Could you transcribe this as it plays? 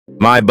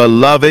My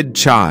beloved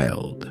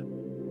child,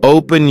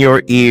 open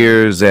your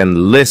ears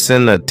and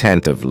listen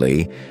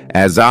attentively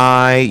as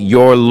I,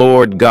 your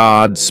Lord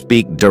God,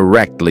 speak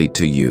directly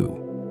to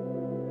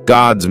you.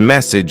 God's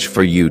message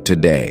for you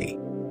today.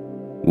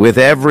 With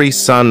every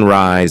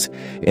sunrise,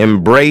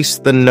 embrace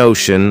the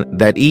notion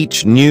that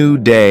each new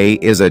day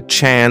is a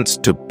chance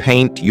to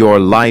paint your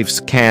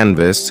life's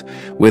canvas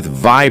with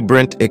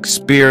vibrant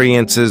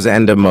experiences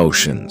and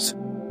emotions.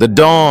 The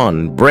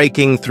dawn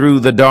breaking through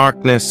the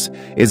darkness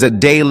is a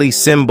daily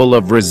symbol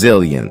of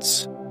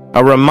resilience,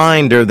 a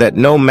reminder that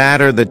no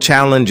matter the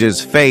challenges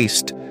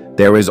faced,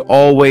 there is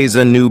always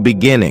a new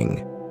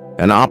beginning,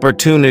 an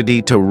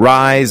opportunity to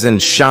rise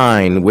and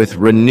shine with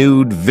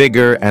renewed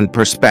vigor and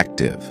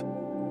perspective.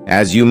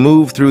 As you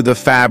move through the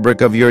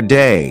fabric of your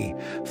day,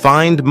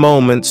 find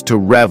moments to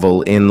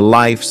revel in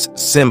life's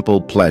simple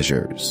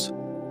pleasures.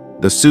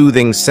 The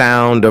soothing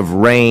sound of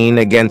rain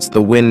against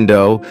the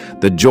window,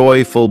 the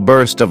joyful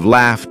burst of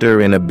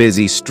laughter in a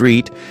busy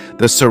street,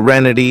 the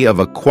serenity of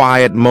a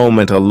quiet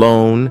moment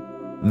alone,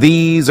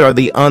 these are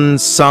the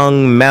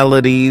unsung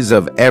melodies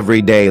of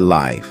everyday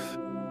life.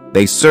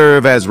 They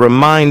serve as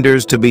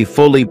reminders to be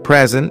fully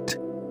present,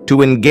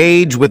 to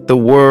engage with the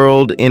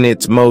world in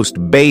its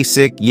most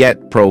basic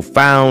yet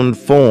profound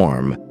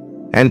form,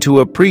 and to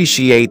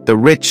appreciate the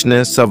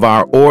richness of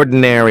our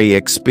ordinary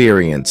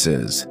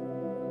experiences.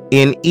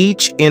 In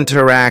each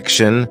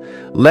interaction,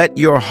 let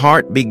your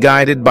heart be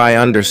guided by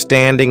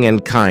understanding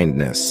and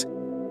kindness.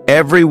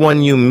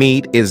 Everyone you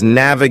meet is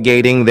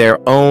navigating their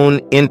own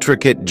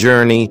intricate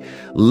journey,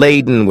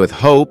 laden with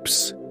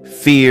hopes,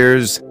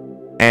 fears,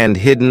 and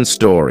hidden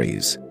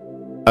stories.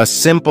 A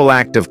simple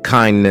act of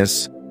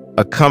kindness,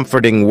 a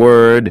comforting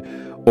word,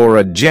 or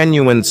a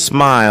genuine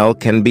smile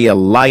can be a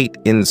light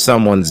in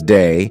someone's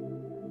day,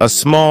 a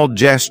small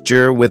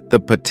gesture with the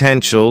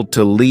potential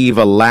to leave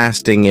a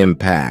lasting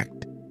impact.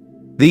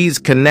 These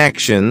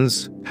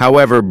connections,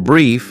 however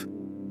brief,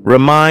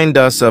 remind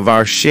us of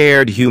our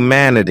shared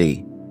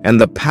humanity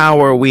and the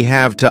power we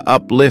have to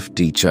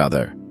uplift each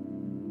other.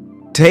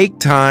 Take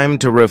time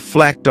to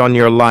reflect on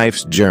your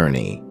life's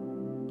journey,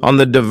 on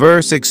the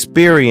diverse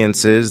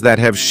experiences that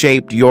have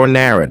shaped your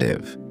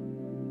narrative.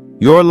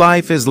 Your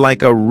life is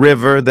like a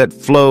river that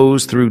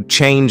flows through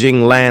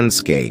changing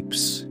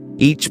landscapes,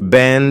 each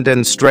bend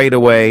and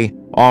straightaway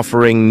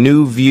offering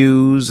new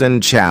views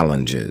and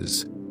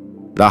challenges.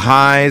 The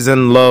highs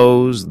and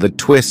lows, the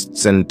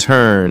twists and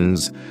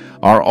turns,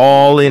 are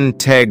all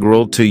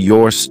integral to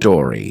your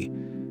story,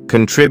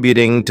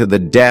 contributing to the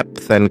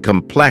depth and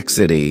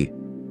complexity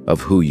of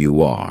who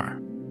you are.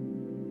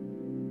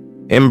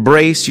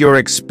 Embrace your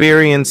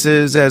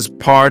experiences as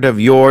part of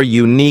your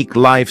unique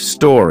life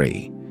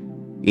story,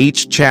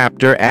 each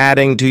chapter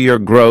adding to your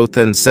growth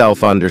and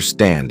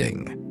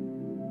self-understanding.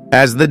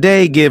 As the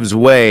day gives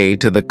way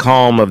to the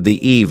calm of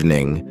the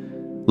evening,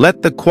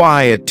 let the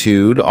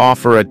quietude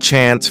offer a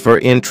chance for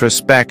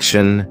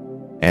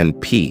introspection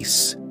and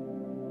peace.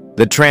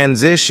 The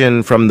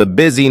transition from the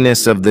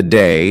busyness of the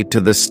day to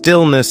the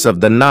stillness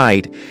of the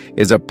night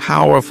is a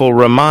powerful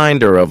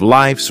reminder of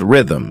life's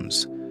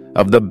rhythms,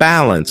 of the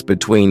balance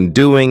between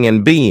doing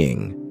and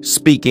being,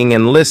 speaking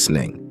and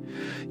listening.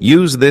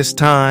 Use this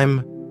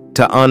time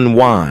to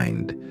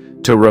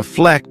unwind, to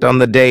reflect on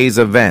the day's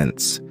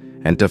events,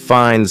 and to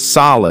find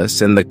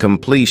solace in the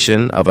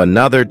completion of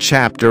another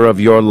chapter of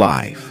your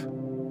life.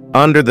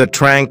 Under the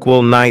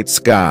tranquil night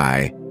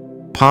sky,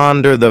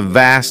 ponder the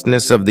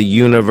vastness of the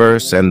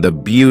universe and the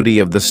beauty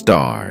of the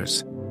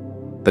stars.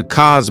 The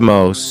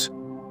cosmos,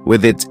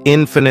 with its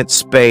infinite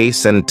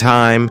space and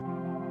time,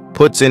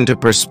 puts into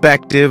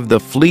perspective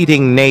the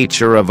fleeting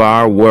nature of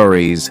our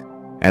worries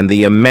and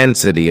the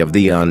immensity of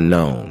the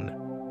unknown.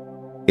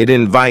 It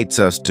invites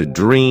us to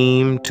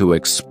dream, to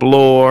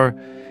explore,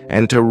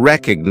 and to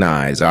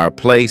recognize our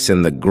place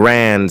in the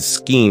grand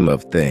scheme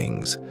of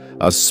things,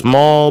 a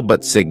small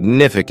but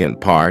significant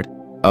part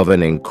of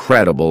an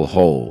incredible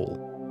whole.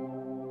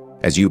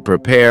 As you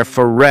prepare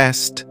for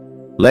rest,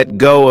 let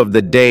go of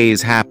the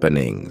day's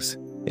happenings,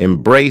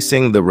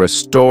 embracing the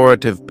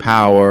restorative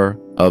power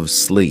of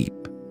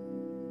sleep.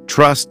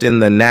 Trust in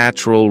the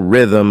natural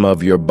rhythm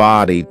of your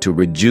body to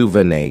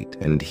rejuvenate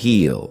and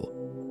heal.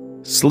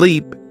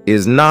 Sleep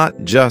is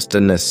not just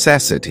a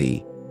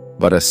necessity,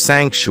 but a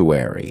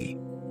sanctuary,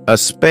 a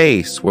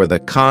space where the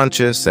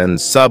conscious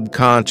and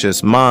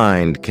subconscious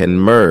mind can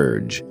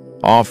merge,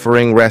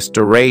 offering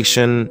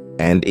restoration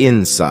and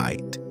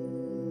insight.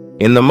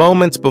 In the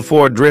moments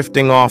before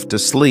drifting off to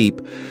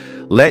sleep,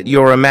 let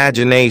your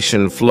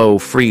imagination flow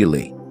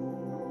freely.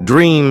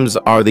 Dreams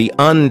are the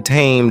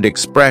untamed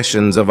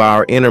expressions of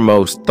our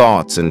innermost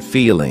thoughts and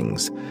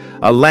feelings,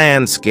 a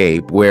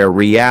landscape where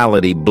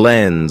reality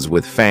blends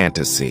with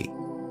fantasy.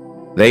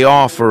 They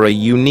offer a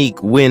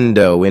unique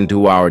window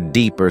into our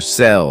deeper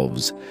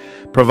selves,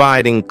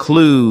 providing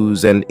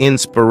clues and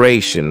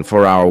inspiration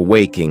for our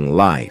waking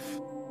life.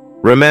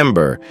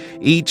 Remember,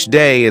 each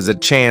day is a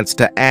chance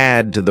to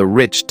add to the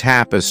rich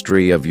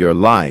tapestry of your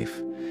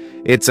life.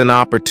 It's an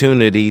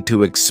opportunity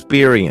to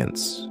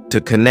experience,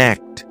 to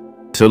connect,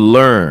 to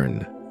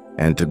learn,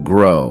 and to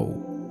grow.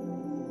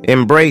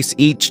 Embrace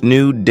each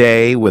new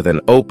day with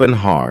an open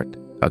heart,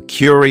 a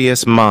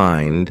curious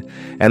mind,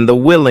 and the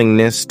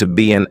willingness to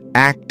be an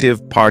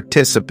active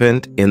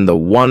participant in the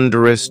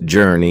wondrous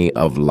journey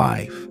of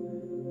life.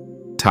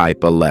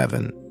 Type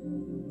 11.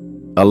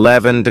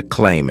 11 to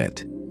claim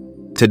it.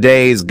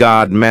 Today's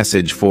God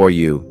message for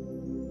you.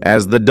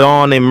 As the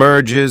dawn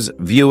emerges,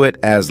 view it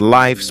as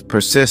life's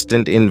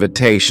persistent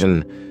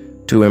invitation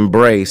to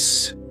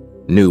embrace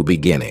new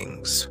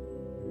beginnings.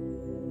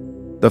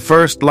 The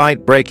first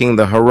light breaking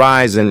the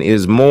horizon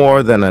is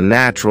more than a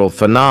natural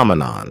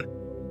phenomenon.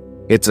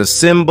 It's a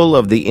symbol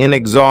of the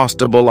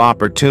inexhaustible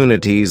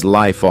opportunities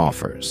life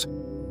offers.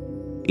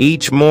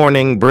 Each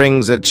morning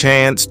brings a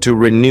chance to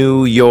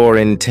renew your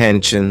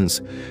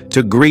intentions,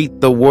 to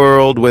greet the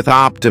world with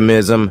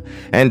optimism,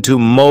 and to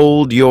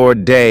mold your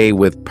day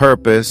with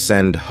purpose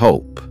and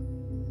hope.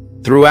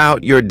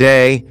 Throughout your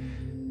day,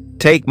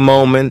 take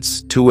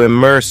moments to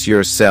immerse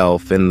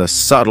yourself in the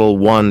subtle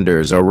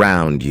wonders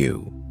around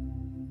you.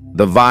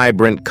 The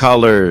vibrant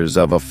colors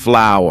of a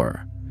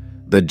flower,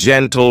 the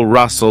gentle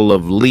rustle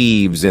of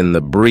leaves in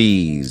the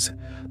breeze,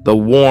 the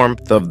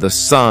warmth of the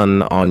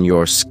sun on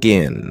your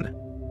skin.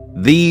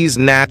 These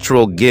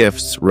natural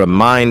gifts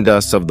remind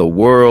us of the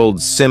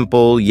world's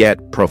simple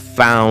yet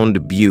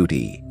profound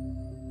beauty.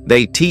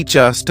 They teach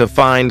us to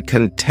find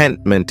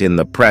contentment in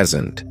the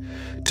present,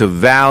 to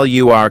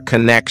value our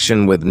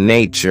connection with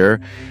nature,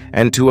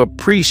 and to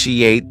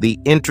appreciate the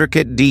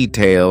intricate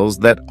details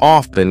that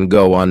often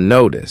go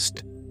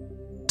unnoticed.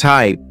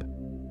 Type,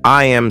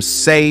 I am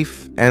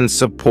safe and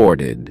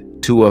supported,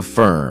 to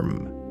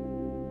affirm.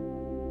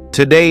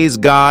 Today's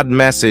God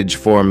message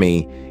for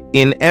me: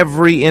 in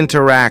every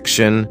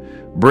interaction,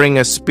 bring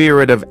a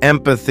spirit of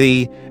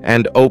empathy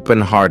and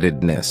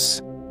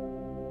open-heartedness.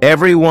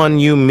 Everyone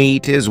you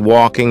meet is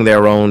walking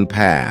their own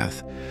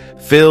path,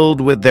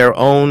 filled with their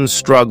own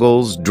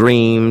struggles,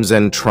 dreams,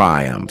 and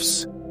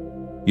triumphs.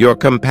 Your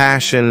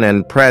compassion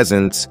and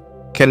presence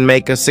can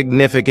make a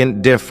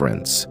significant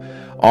difference,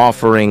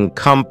 offering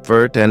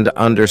comfort and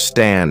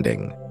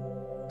understanding.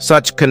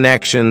 Such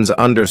connections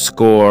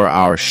underscore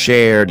our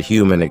shared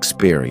human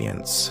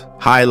experience,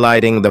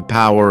 highlighting the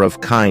power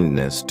of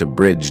kindness to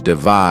bridge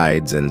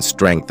divides and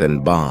strengthen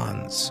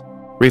bonds.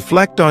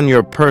 Reflect on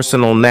your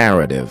personal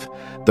narrative,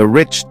 the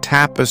rich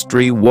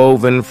tapestry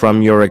woven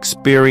from your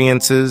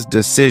experiences,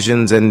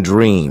 decisions, and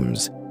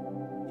dreams.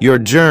 Your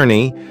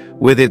journey,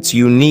 with its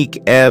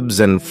unique ebbs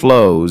and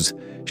flows,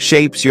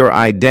 shapes your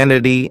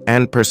identity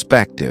and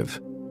perspective.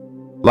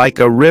 Like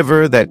a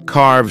river that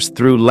carves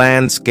through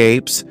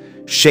landscapes,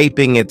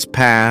 shaping its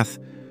path,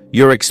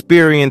 your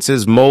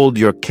experiences mold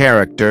your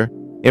character.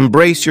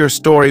 Embrace your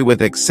story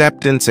with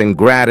acceptance and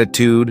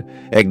gratitude,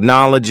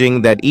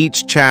 acknowledging that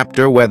each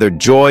chapter, whether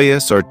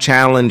joyous or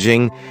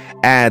challenging,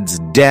 adds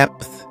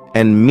depth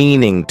and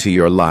meaning to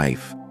your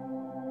life.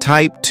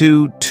 Type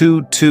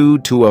 222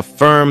 to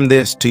affirm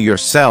this to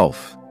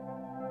yourself.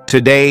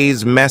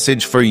 Today's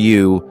message for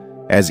you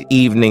as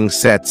evening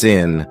sets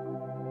in.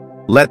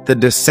 Let the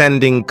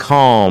descending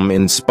calm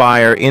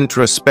inspire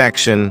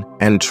introspection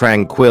and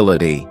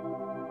tranquility.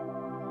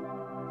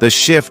 The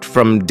shift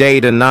from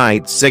day to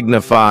night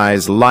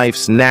signifies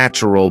life's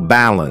natural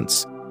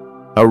balance,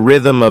 a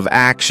rhythm of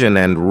action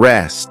and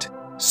rest,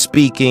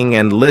 speaking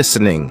and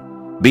listening,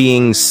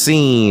 being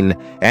seen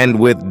and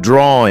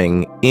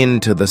withdrawing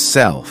into the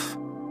self.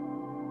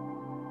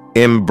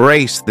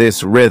 Embrace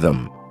this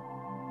rhythm,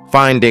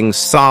 finding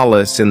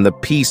solace in the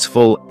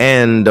peaceful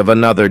end of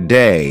another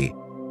day,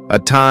 a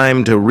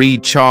time to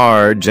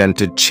recharge and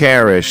to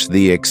cherish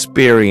the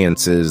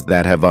experiences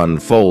that have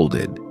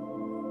unfolded.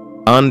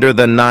 Under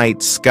the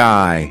night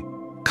sky,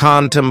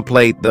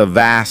 contemplate the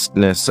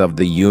vastness of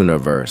the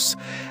universe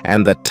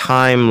and the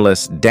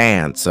timeless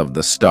dance of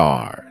the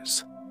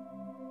stars.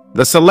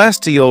 The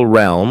celestial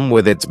realm,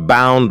 with its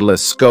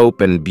boundless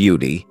scope and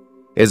beauty,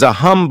 is a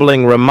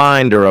humbling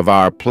reminder of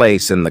our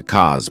place in the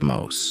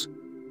cosmos.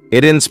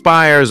 It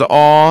inspires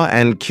awe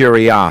and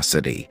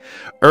curiosity,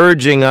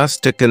 urging us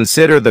to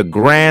consider the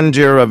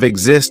grandeur of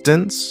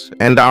existence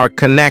and our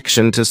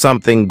connection to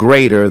something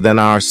greater than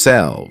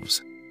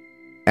ourselves.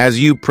 As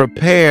you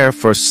prepare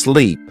for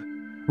sleep,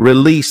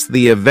 release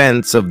the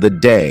events of the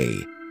day,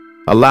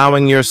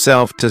 allowing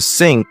yourself to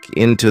sink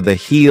into the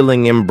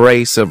healing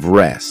embrace of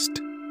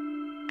rest.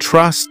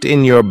 Trust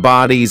in your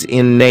body's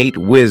innate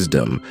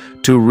wisdom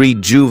to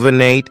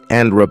rejuvenate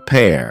and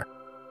repair.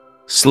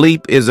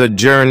 Sleep is a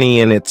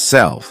journey in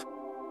itself,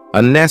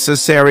 a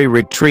necessary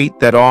retreat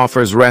that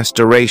offers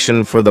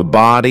restoration for the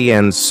body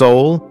and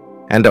soul,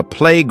 and a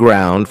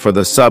playground for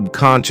the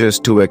subconscious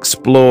to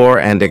explore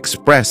and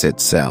express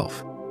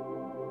itself.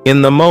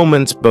 In the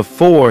moments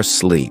before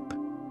sleep,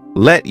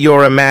 let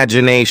your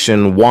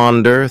imagination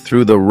wander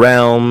through the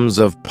realms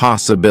of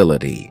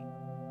possibility.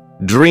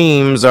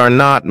 Dreams are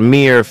not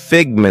mere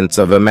figments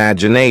of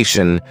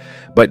imagination,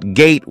 but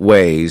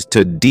gateways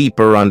to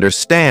deeper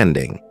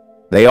understanding.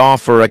 They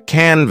offer a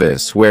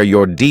canvas where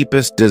your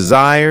deepest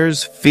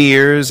desires,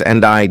 fears,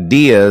 and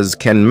ideas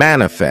can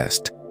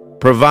manifest,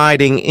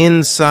 providing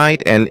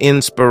insight and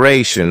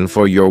inspiration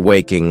for your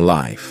waking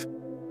life.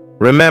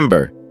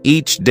 Remember,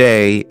 each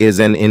day is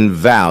an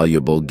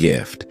invaluable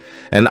gift,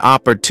 an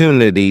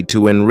opportunity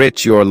to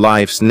enrich your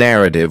life's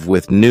narrative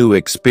with new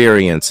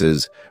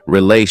experiences,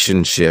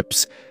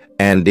 relationships,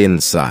 and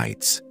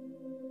insights.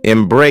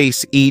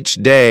 Embrace each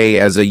day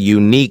as a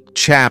unique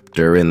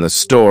chapter in the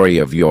story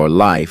of your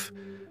life,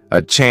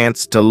 a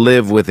chance to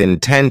live with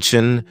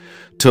intention,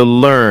 to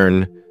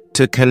learn,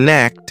 to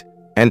connect,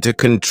 and to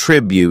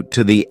contribute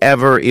to the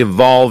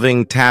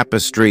ever-evolving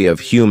tapestry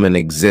of human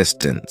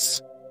existence.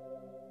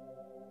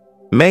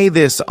 May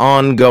this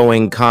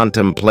ongoing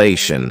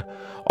contemplation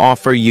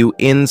offer you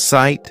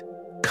insight,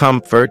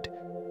 comfort,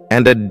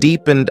 and a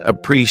deepened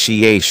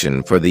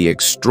appreciation for the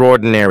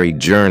extraordinary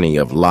journey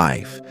of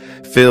life,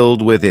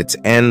 filled with its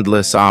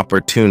endless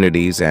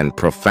opportunities and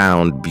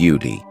profound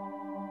beauty.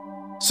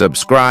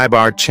 Subscribe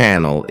our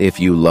channel if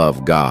you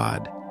love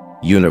God.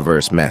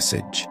 Universe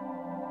Message.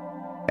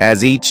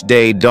 As each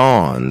day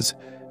dawns,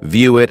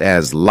 view it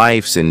as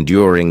life's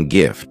enduring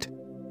gift,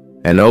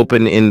 an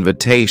open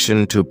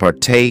invitation to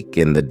partake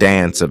in the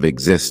dance of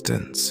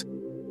existence.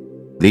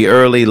 The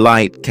early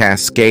light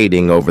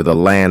cascading over the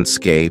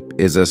landscape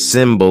is a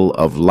symbol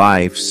of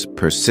life's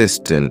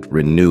persistent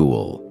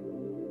renewal,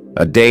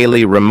 a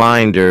daily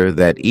reminder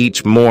that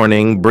each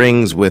morning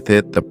brings with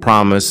it the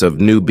promise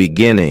of new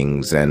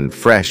beginnings and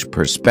fresh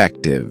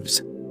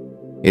perspectives.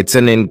 It's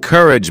an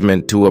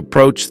encouragement to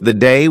approach the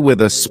day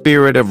with a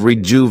spirit of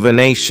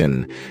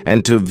rejuvenation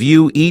and to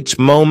view each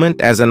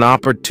moment as an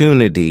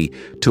opportunity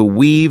to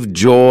weave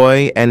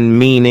joy and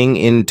meaning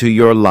into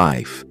your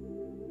life.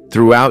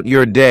 Throughout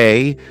your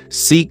day,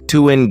 seek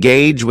to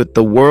engage with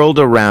the world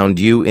around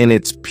you in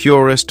its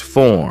purest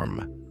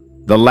form.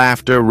 The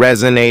laughter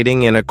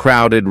resonating in a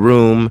crowded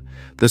room,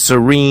 the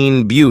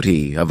serene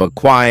beauty of a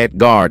quiet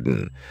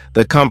garden,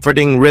 the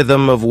comforting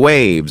rhythm of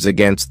waves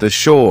against the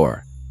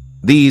shore.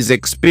 These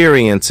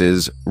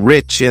experiences,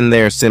 rich in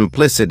their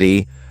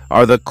simplicity,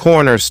 are the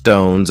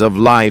cornerstones of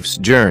life's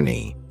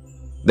journey.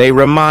 They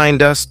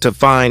remind us to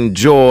find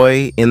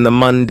joy in the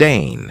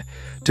mundane,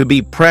 to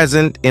be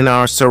present in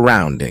our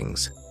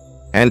surroundings,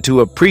 and to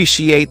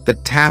appreciate the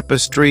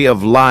tapestry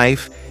of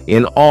life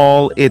in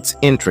all its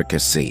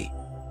intricacy.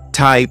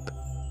 Type,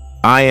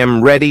 "I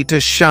am ready to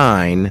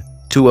shine,"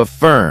 to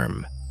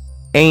affirm.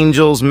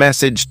 Angel's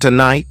message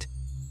tonight: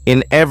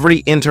 in every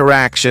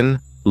interaction,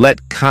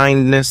 let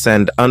kindness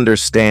and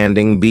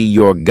understanding be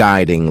your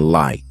guiding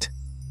light.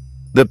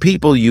 The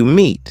people you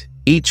meet,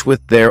 each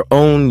with their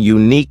own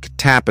unique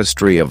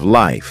tapestry of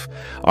life,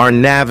 are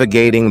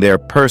navigating their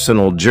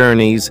personal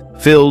journeys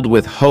filled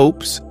with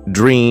hopes,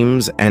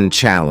 dreams, and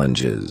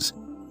challenges.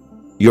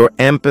 Your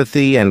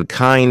empathy and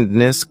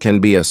kindness can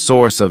be a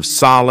source of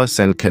solace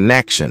and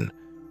connection,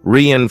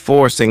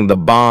 reinforcing the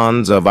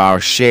bonds of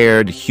our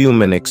shared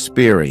human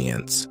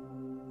experience.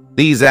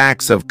 These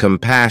acts of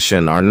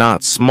compassion are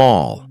not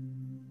small.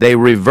 They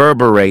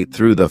reverberate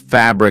through the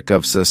fabric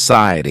of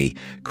society,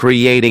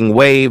 creating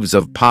waves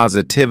of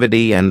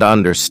positivity and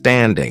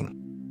understanding.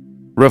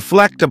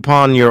 Reflect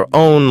upon your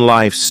own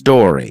life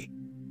story,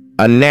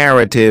 a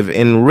narrative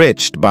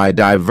enriched by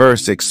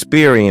diverse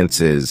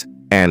experiences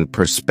and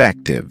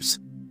perspectives.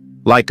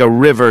 Like a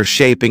river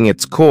shaping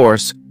its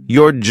course,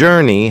 your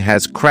journey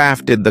has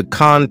crafted the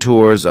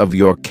contours of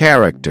your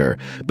character,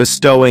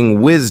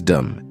 bestowing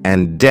wisdom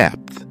and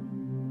depth.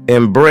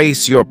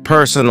 Embrace your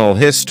personal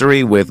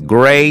history with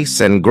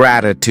grace and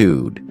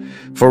gratitude,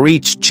 for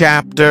each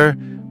chapter,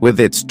 with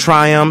its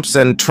triumphs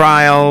and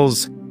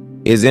trials,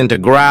 is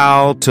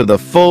integral to the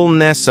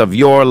fullness of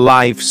your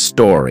life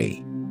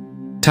story.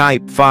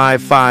 Type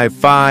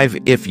 555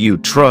 if you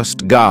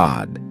trust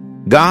God.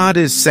 God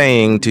is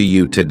saying to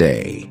you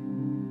today,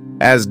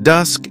 as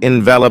dusk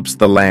envelops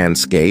the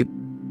landscape,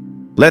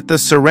 let the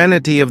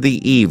serenity of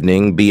the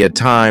evening be a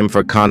time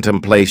for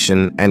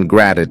contemplation and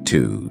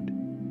gratitude.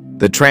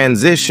 The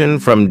transition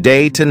from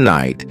day to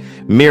night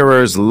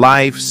mirrors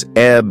life's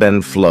ebb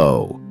and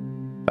flow,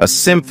 a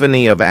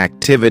symphony of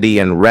activity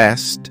and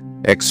rest,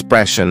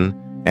 expression,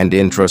 and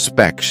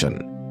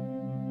introspection.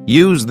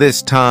 Use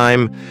this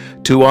time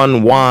to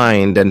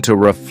unwind and to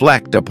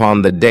reflect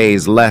upon the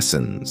day's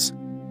lessons,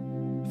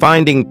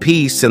 finding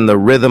peace in the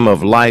rhythm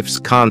of life's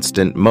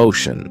constant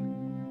motion.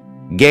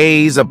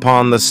 Gaze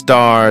upon the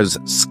stars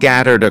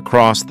scattered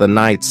across the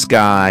night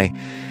sky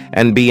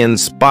and be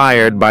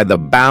inspired by the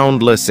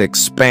boundless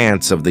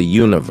expanse of the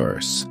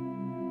universe.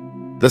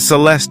 The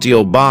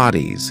celestial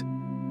bodies,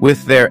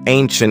 with their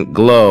ancient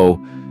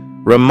glow,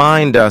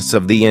 remind us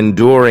of the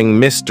enduring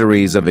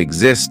mysteries of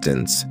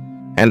existence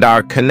and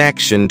our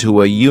connection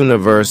to a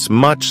universe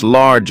much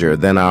larger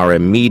than our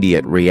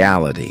immediate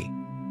reality.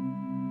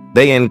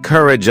 They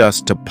encourage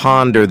us to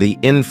ponder the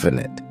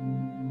infinite,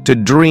 to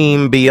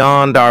dream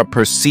beyond our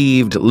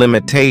perceived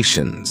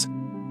limitations,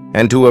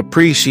 and to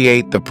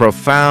appreciate the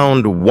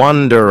profound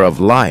wonder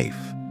of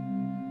life.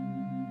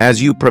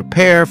 As you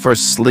prepare for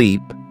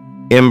sleep,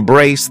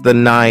 embrace the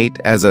night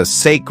as a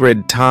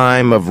sacred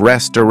time of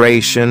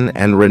restoration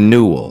and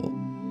renewal.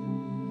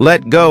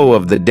 Let go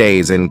of the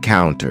day's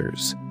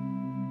encounters,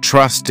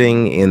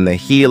 trusting in the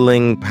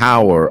healing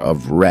power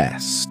of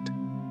rest.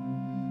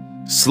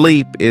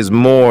 Sleep is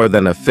more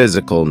than a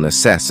physical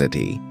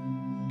necessity.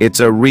 It's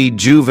a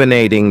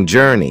rejuvenating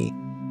journey,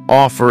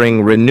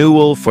 offering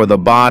renewal for the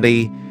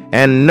body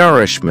and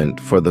nourishment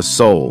for the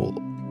soul.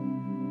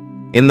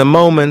 In the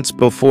moments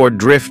before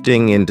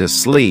drifting into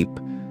sleep,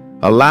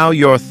 allow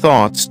your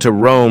thoughts to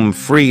roam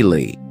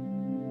freely.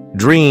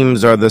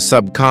 Dreams are the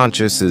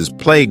subconscious's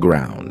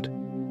playground,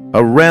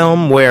 a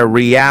realm where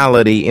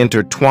reality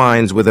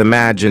intertwines with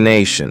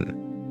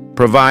imagination,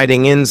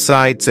 providing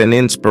insights and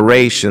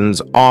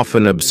inspirations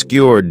often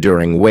obscured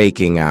during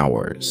waking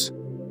hours.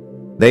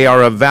 They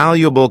are a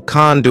valuable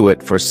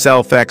conduit for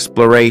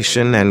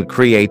self-exploration and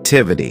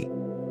creativity,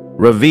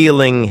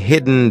 revealing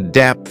hidden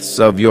depths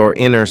of your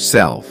inner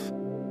self.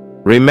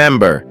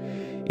 Remember,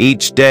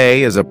 each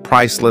day is a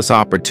priceless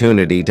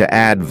opportunity to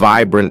add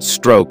vibrant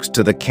strokes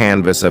to the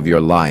canvas of your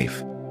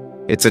life.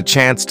 It's a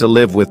chance to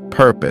live with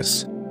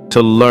purpose,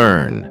 to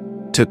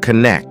learn, to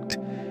connect,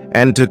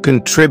 and to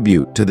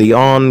contribute to the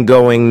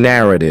ongoing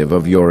narrative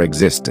of your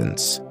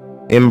existence.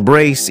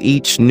 Embrace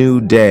each new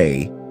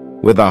day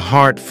with a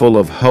heart full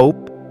of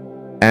hope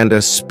and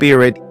a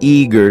spirit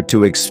eager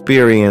to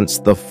experience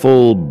the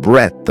full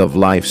breadth of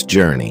life's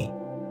journey.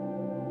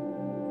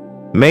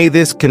 May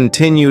this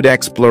continued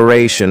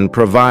exploration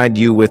provide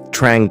you with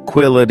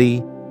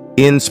tranquility,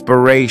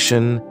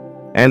 inspiration,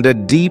 and a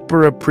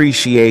deeper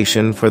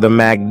appreciation for the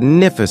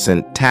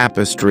magnificent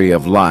tapestry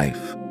of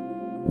life,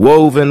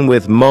 woven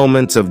with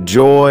moments of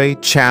joy,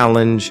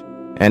 challenge,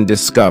 and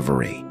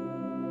discovery.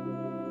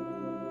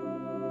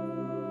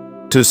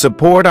 To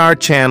support our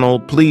channel,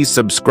 please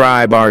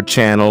subscribe our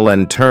channel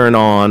and turn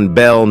on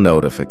bell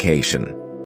notification.